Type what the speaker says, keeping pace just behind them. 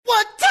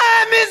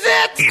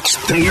It's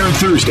Thayer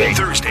Thursday.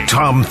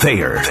 Tom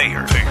Thayer.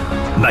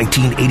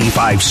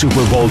 1985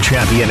 Super Bowl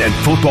champion and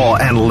football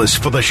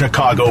analyst for the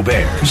Chicago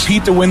Bears.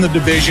 Compete to win the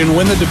division,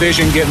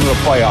 get into the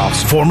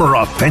playoffs. Former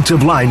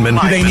offensive lineman.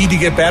 Do they need to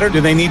get better?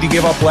 Do they need to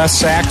give up less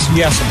sacks?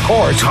 Yes, of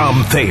course.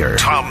 Tom Thayer.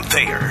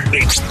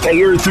 It's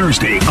Thayer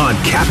Thursday on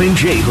Kap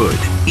J Hood,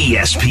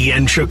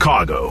 ESPN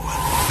Chicago.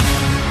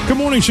 Good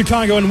morning,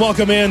 Chicago, and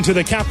welcome in to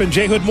the Kap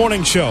J Hood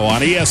Morning Show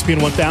on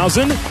ESPN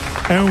 1000.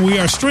 And we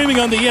are streaming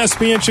on the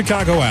ESPN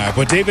Chicago app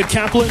with David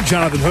Kaplan,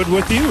 Jonathan Hood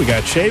with you. We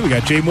got Shay, we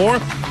got Jay Moore,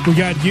 we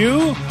got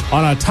you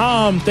on a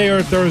Tom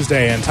Thayer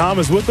Thursday. And Tom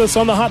is with us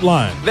on the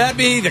hotline. That'd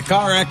be the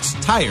CarX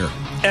Tire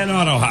And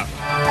Auto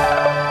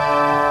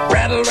Hop.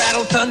 Rattle,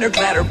 rattle, thunder,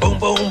 clatter, boom,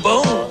 boom,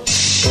 boom.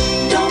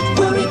 Don't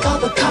worry, call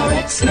the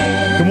CarX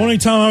man. Good morning,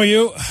 Tom. How are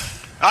you?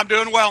 I'm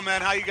doing well,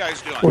 man. How you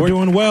guys doing? We're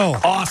doing well.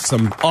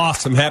 Awesome.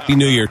 Happy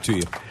New Year to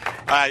you.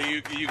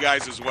 You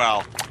guys as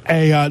well.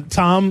 Hey,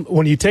 Tom,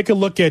 when you take a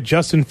look at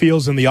Justin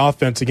Fields in the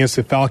offense against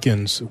the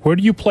Falcons, where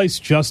do you place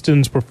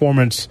Justin's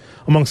performance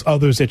amongst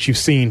others that you've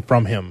seen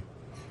from him?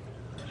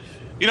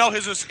 You know,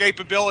 his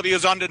escapability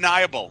is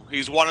undeniable.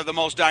 He's one of the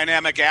most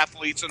dynamic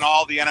athletes in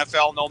all the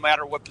NFL, no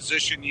matter what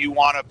position you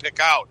want to pick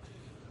out.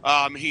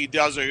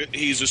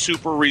 He's a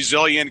super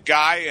resilient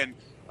guy,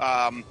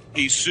 and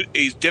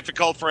he's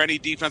difficult for any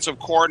defensive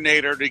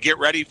coordinator to get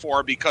ready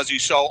for because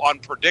he's so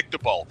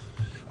unpredictable.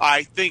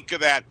 I think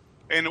that,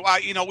 and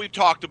we've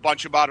talked a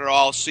bunch about it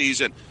all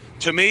season.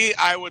 To me,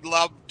 I would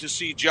love to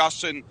see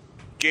Justin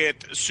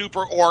get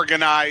super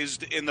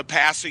organized in the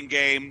passing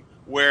game,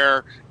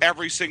 where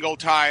every single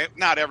time,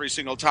 not every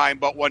single time,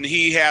 but when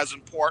he has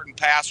important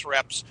pass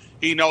reps,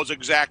 he knows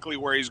exactly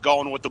where he's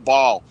going with the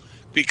ball.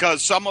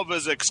 Because some of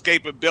his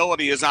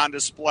escapability is on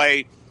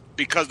display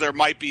because there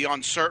might be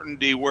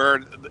uncertainty where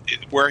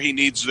he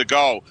needs to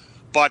go.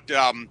 But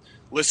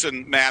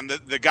listen, man,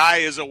 the guy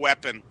is a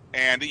weapon,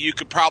 and you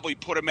could probably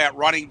put him at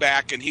running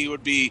back, and he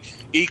would be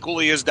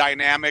equally as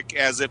dynamic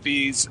as if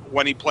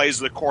when he plays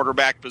the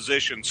quarterback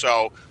position.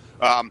 So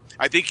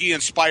I think he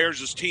inspires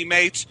his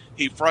teammates.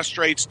 He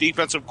frustrates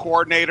defensive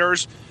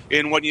coordinators.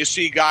 And when you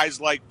see guys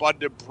like Bud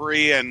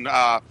Dupree and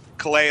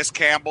Calais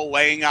Campbell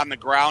laying on the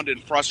ground in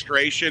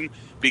frustration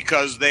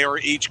because they are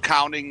each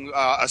counting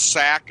a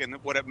sack and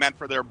what it meant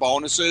for their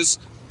bonuses,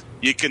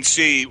 you can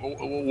see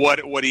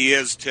what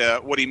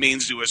he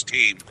means to his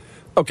team.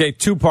 Okay,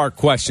 two-part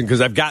question,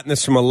 because I've gotten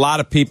this from a lot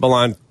of people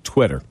on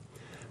Twitter.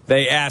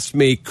 They asked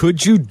me,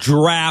 could you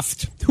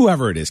draft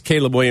whoever it is,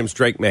 Caleb Williams,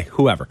 Drake May,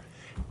 whoever,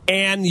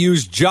 and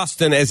use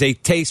Justin as a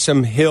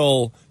Taysom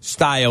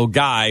Hill-style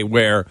guy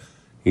where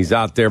he's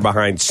out there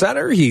behind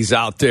center, he's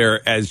out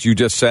there, as you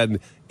just said,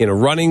 in a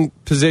running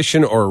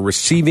position or a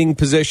receiving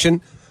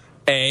position?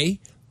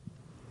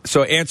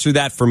 So answer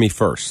that for me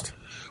first.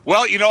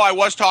 Well, I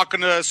was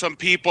talking to some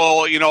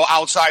people,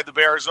 outside the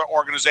Bears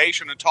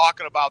organization and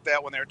talking about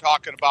that when they were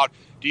talking about,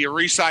 do you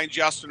re-sign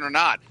Justin or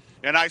not?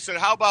 And I said,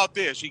 how about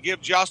this? You give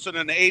Justin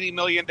an $80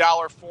 million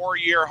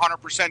 4-year,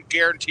 100%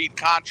 guaranteed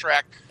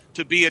contract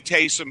to be a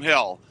Taysom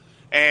Hill.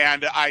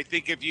 And I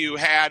think if you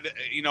had,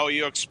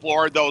 you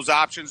explored those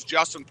options,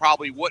 Justin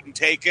probably wouldn't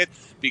take it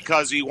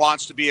because he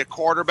wants to be a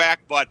quarterback.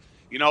 But,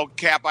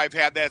 Cap, I've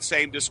had that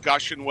same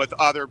discussion with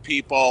other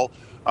people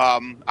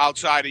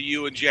outside of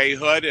you and Jay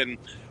Hood, and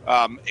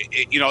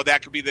that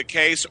could be the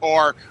case,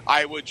 or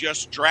I would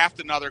just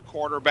draft another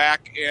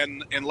quarterback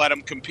and let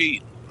him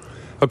compete.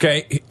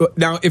 Okay,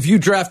 now if you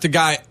draft a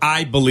guy,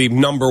 I believe,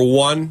 number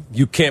one,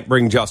 you can't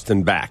bring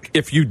Justin back.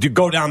 If you do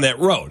go down that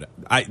road,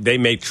 they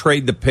may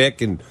trade the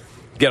pick and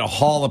get a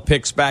haul of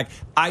picks back.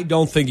 I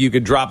don't think you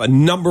could drop a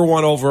number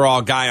one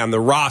overall guy on the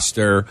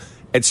roster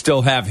and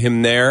still have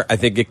him there. I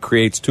think it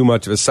creates too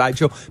much of a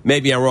sideshow.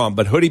 Maybe I'm wrong,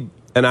 but Hoodie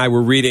and I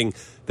were reading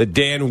the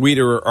Dan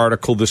Wiederer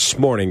article this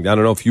morning. I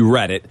don't know if you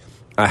read it.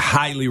 I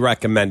highly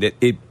recommend it.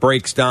 It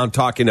breaks down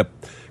talking to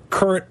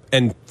current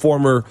and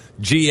former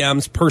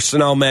GMs,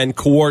 personnel men,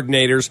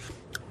 coordinators,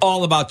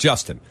 all about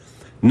Justin.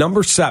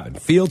 Number 7,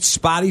 Fields'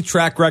 spotty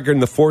track record in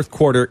the fourth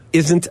quarter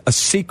isn't a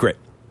secret.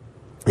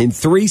 In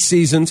 3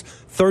 seasons,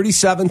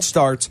 37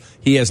 starts,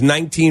 he has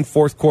 19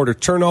 fourth-quarter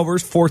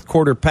turnovers,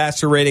 fourth-quarter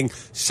passer rating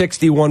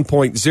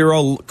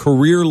 61.0,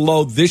 career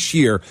low this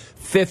year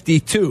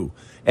 52.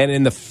 And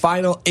in the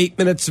final 8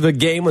 minutes of a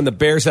game when the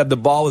Bears have the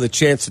ball with a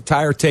chance to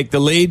tie or take the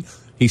lead,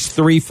 he's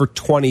 3 for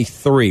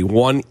 23,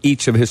 won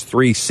each of his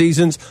 3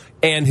 seasons.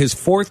 And his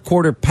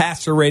fourth-quarter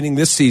passer rating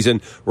this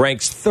season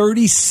ranks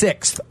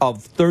 36th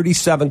of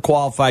 37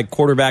 qualified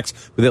quarterbacks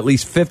with at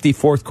least 50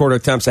 fourth-quarter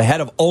attempts,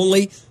 ahead of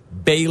only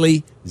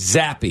Bailey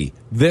Zappi.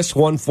 This,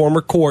 one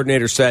former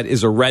coordinator said,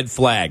 is a red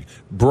flag,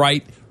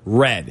 bright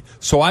red.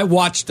 So I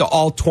watched the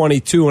all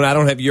 22, and I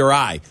don't have your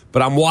eye,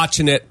 but I'm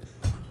watching it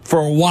for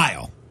a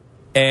while.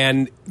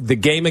 And the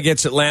game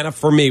against Atlanta,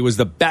 for me, was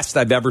the best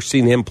I've ever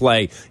seen him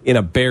play in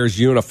a Bears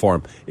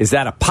uniform. Is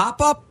that a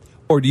pop-up,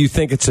 or do you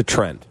think it's a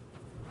trend?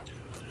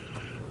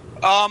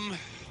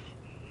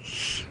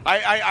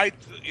 I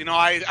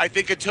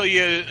think until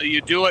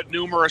you do it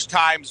numerous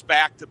times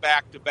back to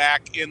back to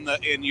back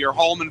in your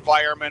home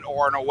environment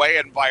or an away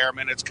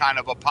environment, it's kind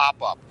of a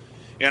pop-up.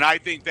 And I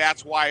think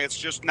that's why it's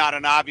just not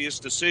an obvious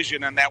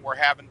decision, and that we're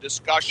having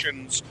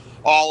discussions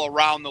all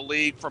around the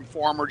league, from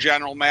former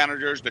general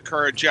managers to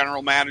current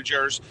general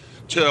managers,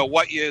 to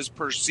what his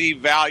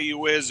perceived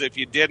value is if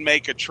you did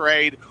make a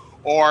trade,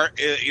 or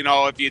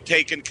if you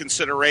take in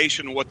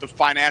consideration what the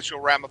financial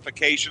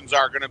ramifications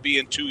are going to be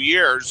in 2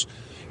 years.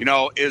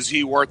 Is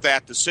he worth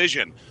that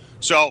decision?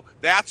 So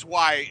that's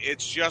why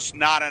it's just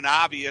not an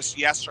obvious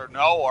yes or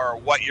no, or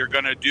what you're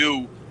going to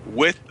do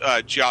with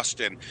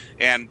Justin.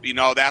 And,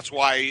 that's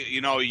why,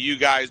 you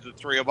guys, the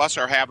three of us,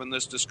 are having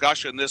this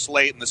discussion this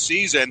late in the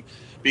season,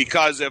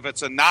 because if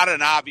it's not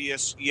an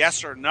obvious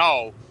yes or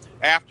no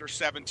after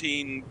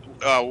 17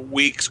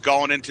 weeks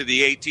going into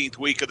the 18th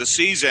week of the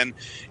season,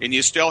 and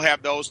you still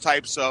have those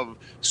types of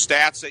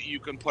stats that you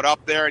can put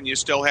up there, and you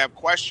still have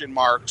question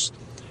marks,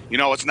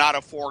 it's not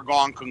a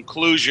foregone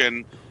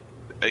conclusion.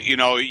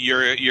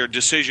 Your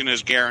decision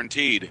is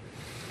guaranteed.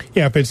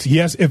 Yeah,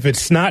 if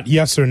it's not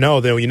yes or no,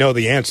 then you know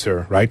the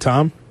answer, right,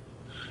 Tom?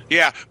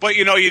 Yeah, but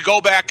you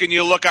go back and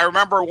you look. I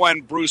remember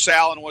when Bruce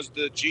Allen was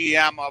the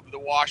GM of the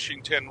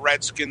Washington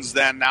Redskins,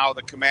 then now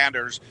the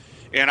Commanders,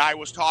 and I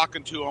was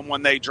talking to him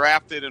when they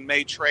drafted and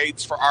made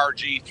trades for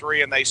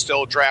RG3, and they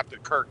still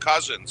drafted Kirk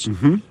Cousins.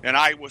 Mm-hmm. And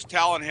I was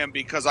telling him,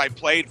 because I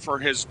played for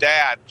his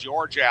dad,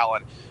 George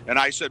Allen, and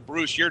I said,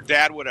 Bruce, your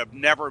dad would have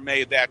never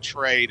made that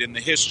trade in the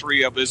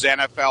history of his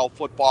NFL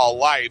football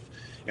life,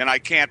 and I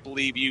can't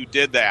believe you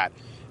did that.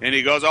 And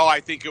he goes, I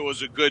think it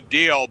was a good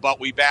deal, but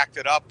we backed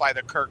it up by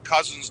the Kirk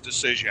Cousins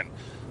decision.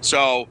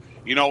 So,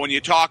 when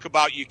you talk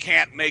about you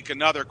can't make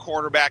another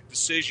quarterback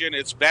decision,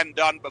 it's been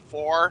done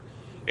before.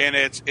 And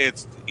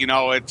it's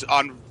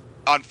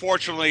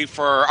unfortunately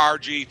for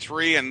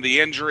RG3 and the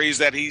injuries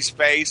that he's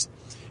faced,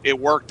 it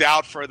worked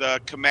out for the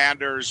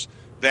Commanders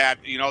that,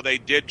 they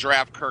did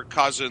draft Kirk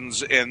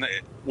Cousins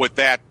with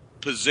that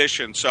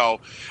position. So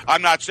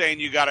I'm not saying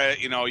you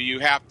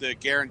have to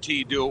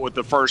guarantee do it with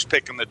the first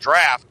pick in the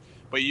draft,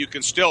 but you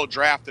can still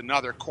draft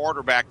another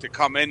quarterback to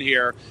come in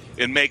here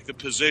and make the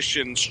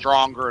position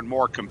stronger and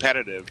more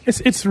competitive.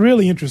 It's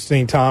really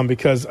interesting, Tom,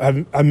 because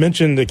I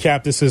mentioned the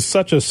Cap. This is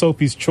such a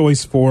Sophie's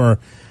choice for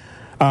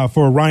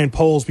Ryan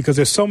Poles, because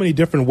there's so many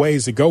different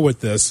ways to go with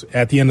this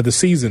at the end of the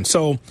season.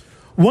 So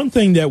one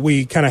thing that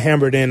we kind of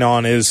hammered in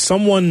on is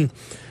someone,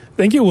 I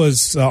think it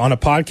was on a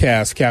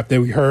podcast, Cap,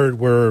 that we heard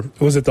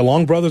was it the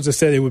Long brothers that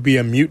said it would be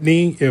a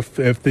mutiny if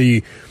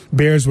the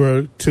Bears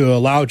were to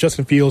allow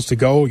Justin Fields to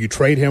go, you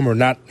trade him or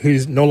not,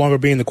 he's no longer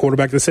being the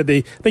quarterback. I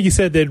think he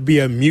said there'd be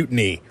a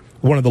mutiny,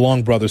 one of the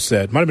Long brothers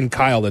said. Might have been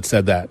Kyle that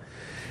said that.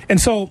 And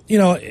so,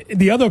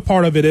 the other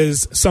part of it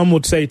is some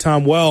would say,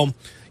 Tom, well,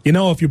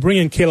 if you bring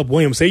in Caleb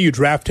Williams, say you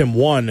draft him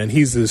 1 and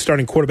he's the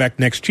starting quarterback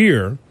next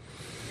year,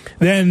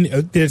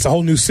 then there's a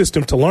whole new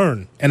system to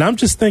learn. And I'm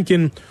just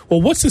thinking,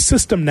 well, what's the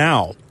system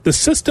now? The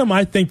system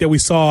I think that we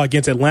saw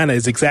against Atlanta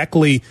is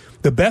exactly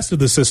the best of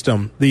the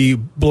system, the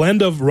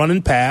blend of run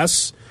and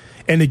pass,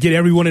 and to get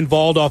everyone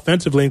involved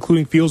offensively,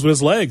 including Fields with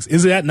his legs.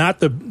 Is that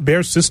not the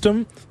Bears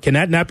system? Can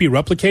that not be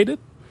replicated?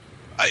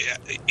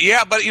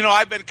 Yeah, but,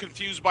 I've been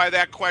confused by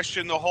that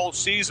question the whole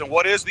season.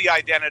 What is the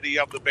identity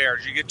of the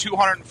Bears? You get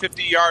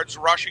 250 yards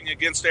rushing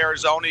against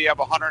Arizona. You have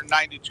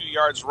 192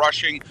 yards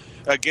rushing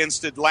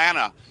against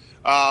Atlanta.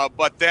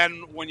 But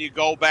then when you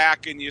go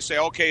back and you say,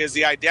 okay, is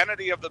the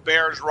identity of the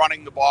Bears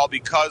running the ball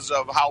because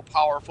of how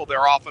powerful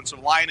their offensive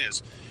line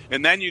is?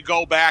 And then you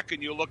go back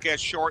and you look at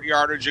short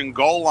yardage and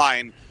goal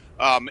line,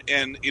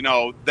 and,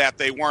 that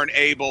they weren't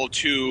able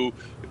to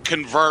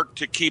convert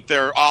to keep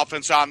their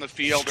offense on the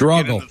field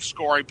or get into the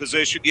scoring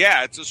position.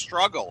 Yeah, it's a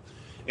struggle.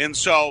 And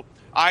so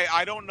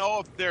I don't know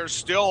if there's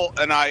still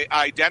an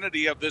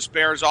identity of this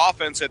Bears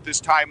offense at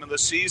this time of the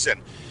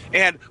season.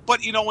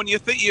 But when you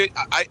think,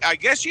 I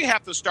guess you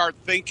have to start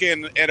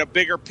thinking at a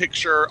bigger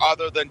picture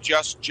other than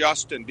just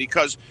Justin,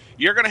 because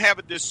you're going to have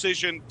a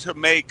decision to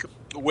make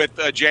with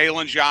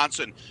Jalen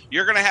Johnson.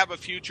 You're going to have a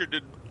future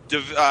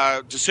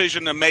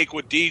decision to make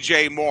with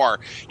DJ Moore.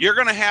 You're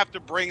going to have to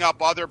bring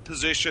up other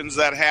positions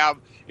that have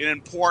an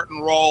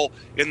important role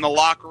in the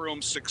locker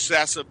room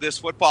success of this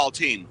football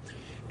team.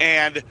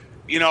 And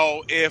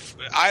if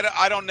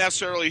I don't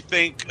necessarily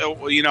think there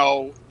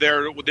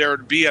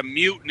would be a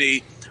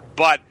mutiny,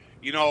 but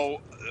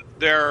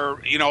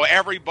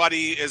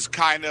everybody is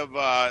kind of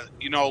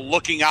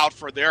looking out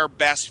for their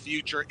best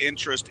future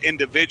interest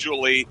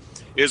individually,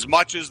 as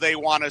much as they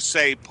want to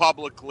say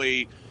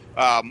publicly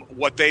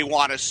what they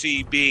want to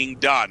see being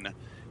done.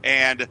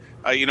 And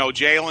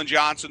Jalen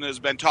Johnson has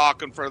been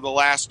talking for the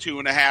last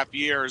 2.5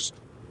 years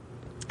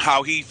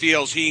how he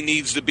feels he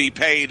needs to be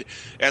paid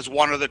as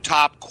one of the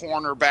top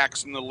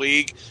cornerbacks in the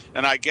league.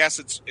 And I guess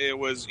it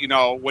was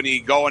when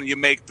you go and you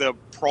make the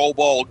Pro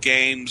Bowl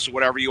games,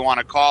 whatever you want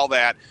to call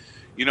that,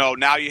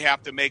 now you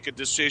have to make a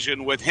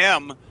decision with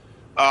him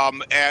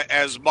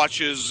as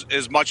much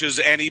as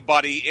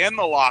anybody in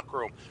the locker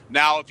room.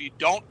 Now, if you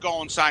don't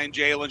go and sign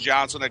Jalen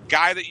Johnson, a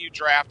guy that you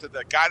drafted,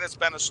 the guy that's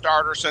been a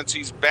starter since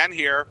he's been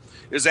here,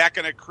 is that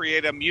going to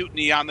create a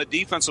mutiny on the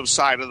defensive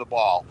side of the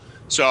ball?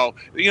 So,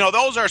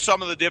 those are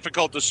some of the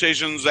difficult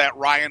decisions that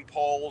Ryan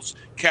Poles,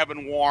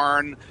 Kevin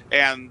Warren,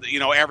 and,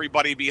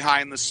 everybody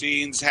behind the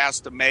scenes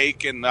has to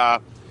make. And,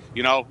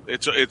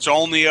 it's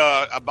only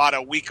about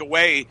a week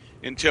away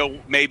until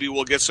maybe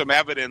we'll get some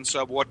evidence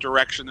of what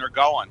direction they're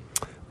going.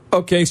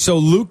 Okay, so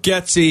Luke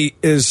Getsy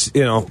is,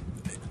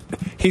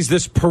 he's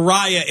this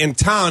pariah in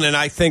town, and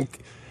I think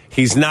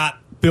he's not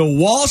Bill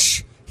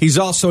Walsh. He's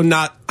also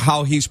not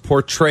how he's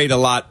portrayed a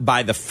lot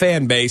by the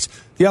fan base.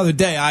 The other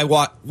day, I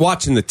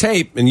watching the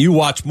tape, and you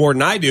watch more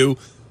than I do,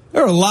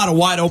 there are a lot of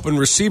wide-open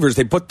receivers.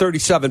 They put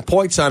 37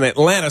 points on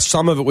Atlanta,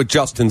 some of it with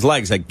Justin's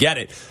legs. I get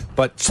it.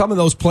 But some of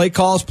those play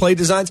calls, play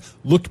designs,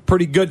 looked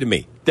pretty good to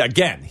me.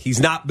 Again, he's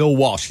not Bill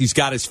Walsh. He's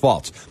got his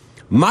faults.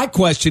 My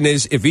question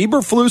is, if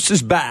Eberflus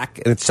is back,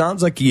 and it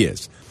sounds like he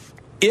is,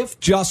 if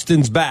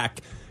Justin's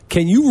back,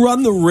 can you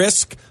run the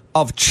risk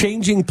of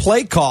changing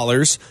play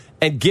callers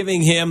and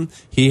giving him,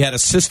 he had a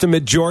system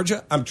at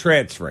Georgia, I'm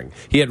transferring.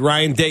 He had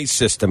Ryan Day's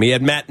system. He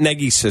had Matt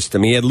Nagy's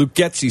system. He had Luke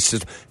Getsy's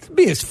system. It'd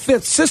be his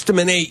fifth system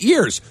in 8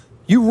 years.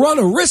 You run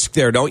a risk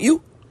there, don't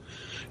you?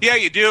 Yeah,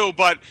 you do.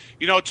 But,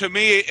 to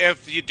me,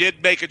 if you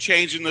did make a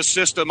change in the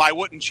system, I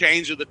wouldn't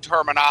change the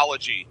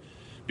terminology.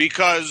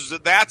 Because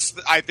that's,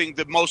 I think,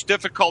 the most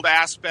difficult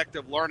aspect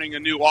of learning a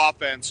new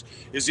offense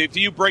is if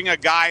you bring a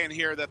guy in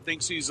here that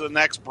thinks he's the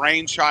next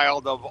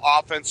brainchild of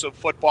offensive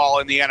football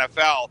in the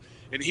NFL,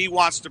 and he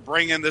wants to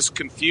bring in this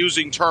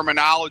confusing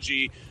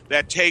terminology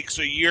that takes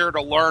a year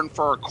to learn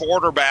for a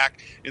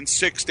quarterback and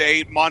 6 to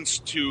 8 months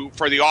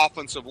for the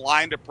offensive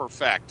line to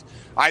perfect.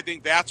 I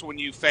think that's when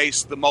you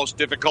face the most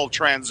difficult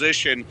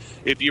transition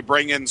if you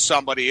bring in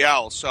somebody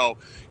else. So,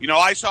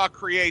 I saw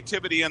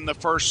creativity in the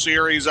first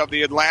series of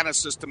the Atlanta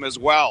system as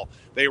well.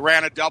 They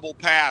ran a double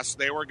pass.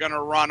 They were going to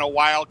run a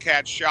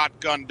wildcat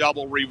shotgun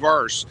double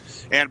reverse.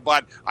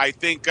 But I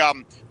think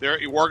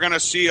we're going to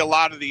see a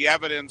lot of the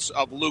evidence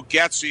of Luke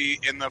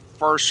Getsy in the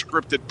first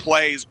scripted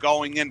plays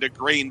going into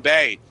Green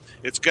Bay.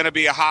 It's going to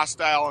be a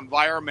hostile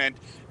environment.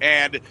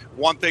 And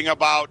one thing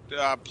about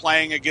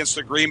playing against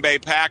the Green Bay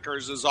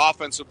Packers is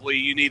offensively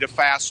you need a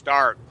fast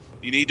start.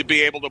 You need to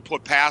be able to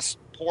put pass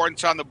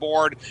points on the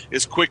board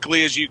as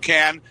quickly as you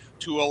can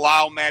to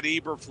allow Matt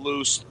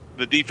Eberflus,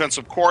 the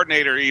defensive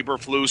coordinator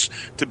Eberflus,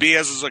 to be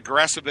as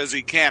aggressive as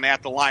he can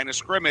at the line of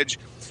scrimmage.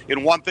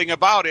 And one thing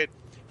about it,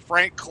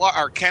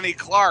 Kenny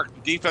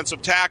Clark,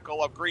 defensive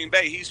tackle of Green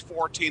Bay, he's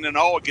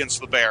 14-0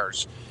 against the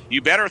Bears.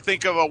 You better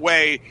think of a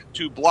way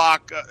to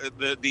block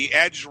the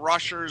edge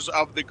rushers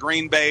of the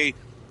Green Bay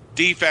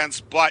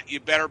defense, but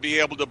you better be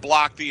able to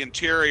block the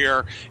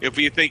interior if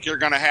you think you're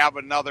going to have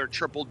another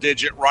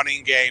triple-digit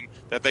running game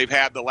that they've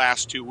had the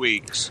last 2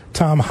 weeks.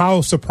 Tom,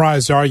 how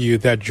surprised are you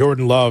that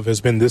Jordan Love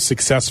has been this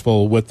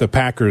successful with the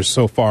Packers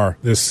so far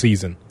this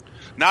season?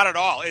 Not at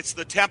all. It's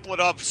the template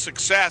of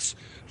success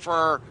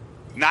for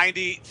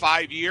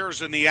 95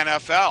 years in the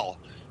NFL,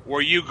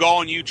 where you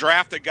go and you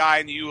draft a guy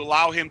and you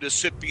allow him to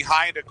sit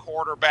behind a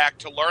quarterback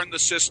to learn the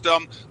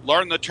system,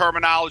 learn the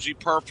terminology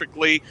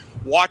perfectly,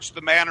 watch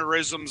the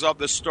mannerisms of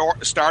the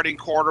starting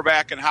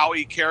quarterback and how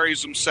he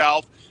carries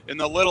himself, and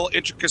the little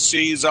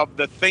intricacies of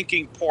the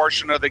thinking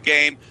portion of the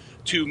game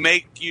to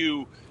make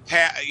you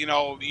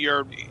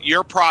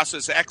your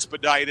process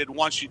expedited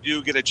once you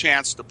do get a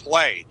chance to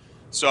play.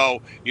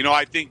 So,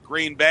 I think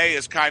Green Bay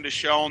has kind of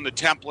shown the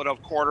template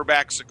of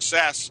quarterback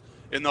success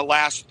in the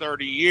last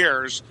 30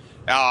 years.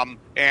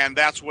 And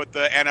that's what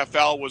the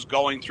NFL was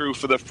going through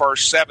for the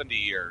first 70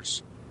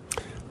 years.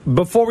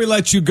 Before we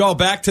let you go,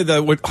 back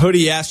to what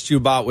Hoodie asked you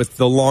about with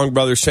the Long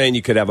brother saying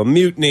you could have a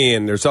mutiny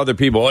and there's other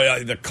people,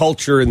 the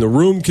culture in the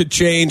room could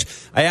change.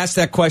 I asked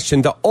that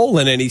question to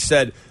Olin, and he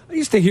said, I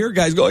used to hear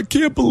guys go, I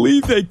can't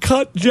believe they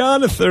cut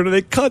Jonathan or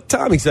they cut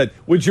Tom. He said,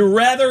 would you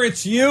rather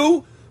it's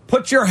you?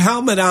 Put your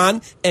helmet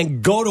on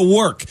and go to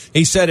work.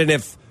 He said, and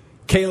if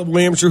Caleb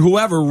Williams or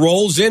whoever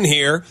rolls in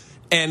here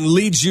and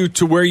leads you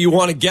to where you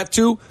want to get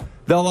to,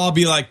 they'll all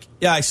be like,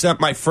 yeah, I sent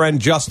my friend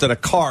Justin a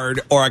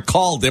card, or I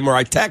called him, or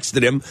I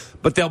texted him,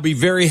 but they'll be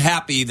very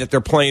happy that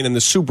they're playing in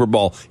the Super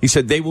Bowl. He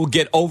said they will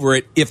get over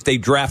it if they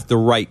draft the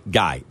right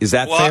guy. Is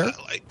that fair?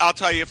 I'll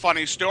tell you a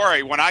funny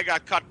story. When I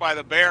got cut by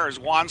the Bears,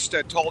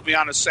 Wanstead told me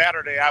on a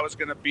Saturday I was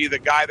going to be the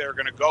guy they were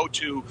going to go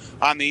to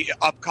on the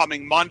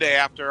upcoming Monday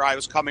after I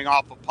was coming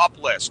off a PUP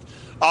list.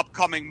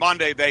 Upcoming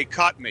Monday, they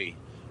cut me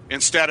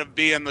instead of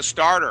being the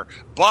starter.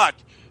 But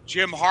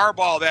Jim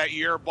Harbaugh that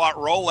year bought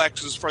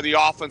Rolexes for the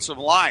offensive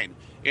line.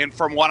 And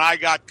from when I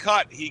got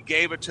cut, he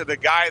gave it to the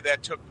guy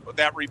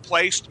that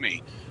replaced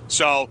me.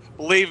 So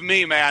believe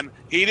me, man,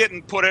 he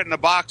didn't put it in a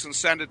box and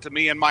send it to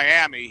me in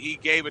Miami. He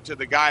gave it to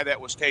the guy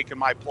that was taking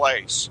my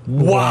place.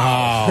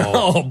 Wow.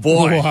 Oh,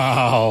 boy.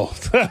 Wow.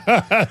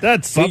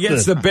 That's something. He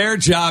gets the Bear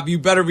job, you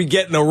better be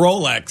getting a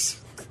Rolex.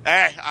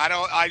 Hey,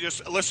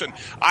 listen,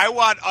 I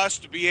want us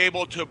to be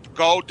able to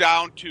go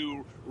down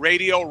to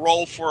radio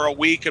roll for a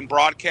week and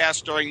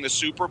broadcast during the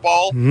Super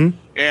Bowl,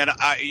 and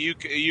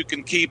you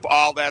can keep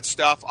all that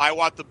stuff. I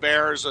want the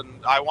Bears,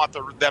 and I want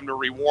them to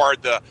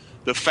reward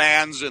the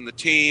fans and the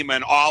team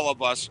and all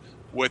of us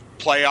with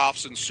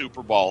playoffs and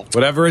Super Bowl.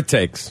 Whatever it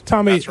takes.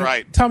 Tommy, that's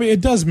right. Tommy,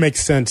 it does make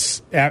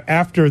sense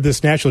after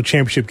this national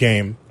championship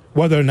game,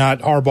 whether or not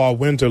Harbaugh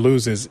wins or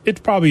loses, it's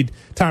probably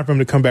time for him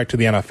to come back to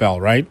the NFL,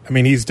 right? I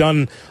mean, he's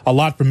done a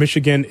lot for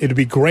Michigan. It'd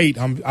be great,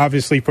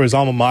 obviously, for his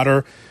alma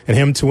mater and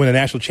him to win a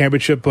national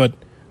championship, but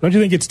don't you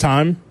think it's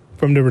time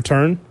for him to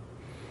return?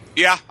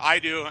 Yeah, I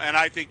do, and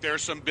I think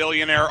there's some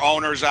billionaire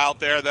owners out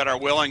there that are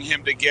willing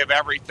him to give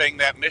everything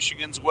that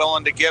Michigan's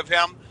willing to give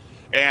him,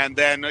 and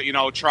then,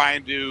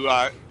 trying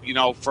to,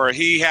 for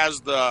he has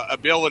the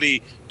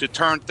ability to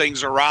turn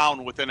things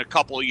around within a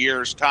couple of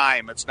years'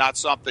 time. It's not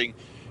something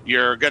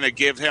you're going to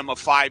give him a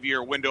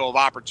 5-year window of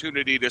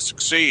opportunity to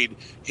succeed.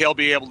 He'll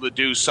be able to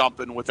do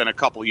something within a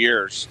couple of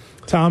years.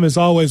 Tom, as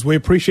always, we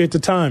appreciate the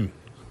time.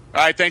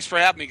 All right, thanks for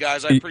having me,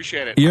 guys. I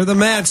appreciate it. You're the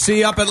man. See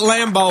you up at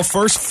Lambeau.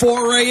 First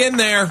foray in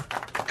there.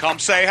 Come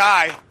say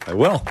hi. I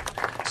will.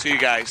 See you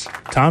guys.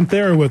 Tom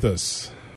Thayer with us.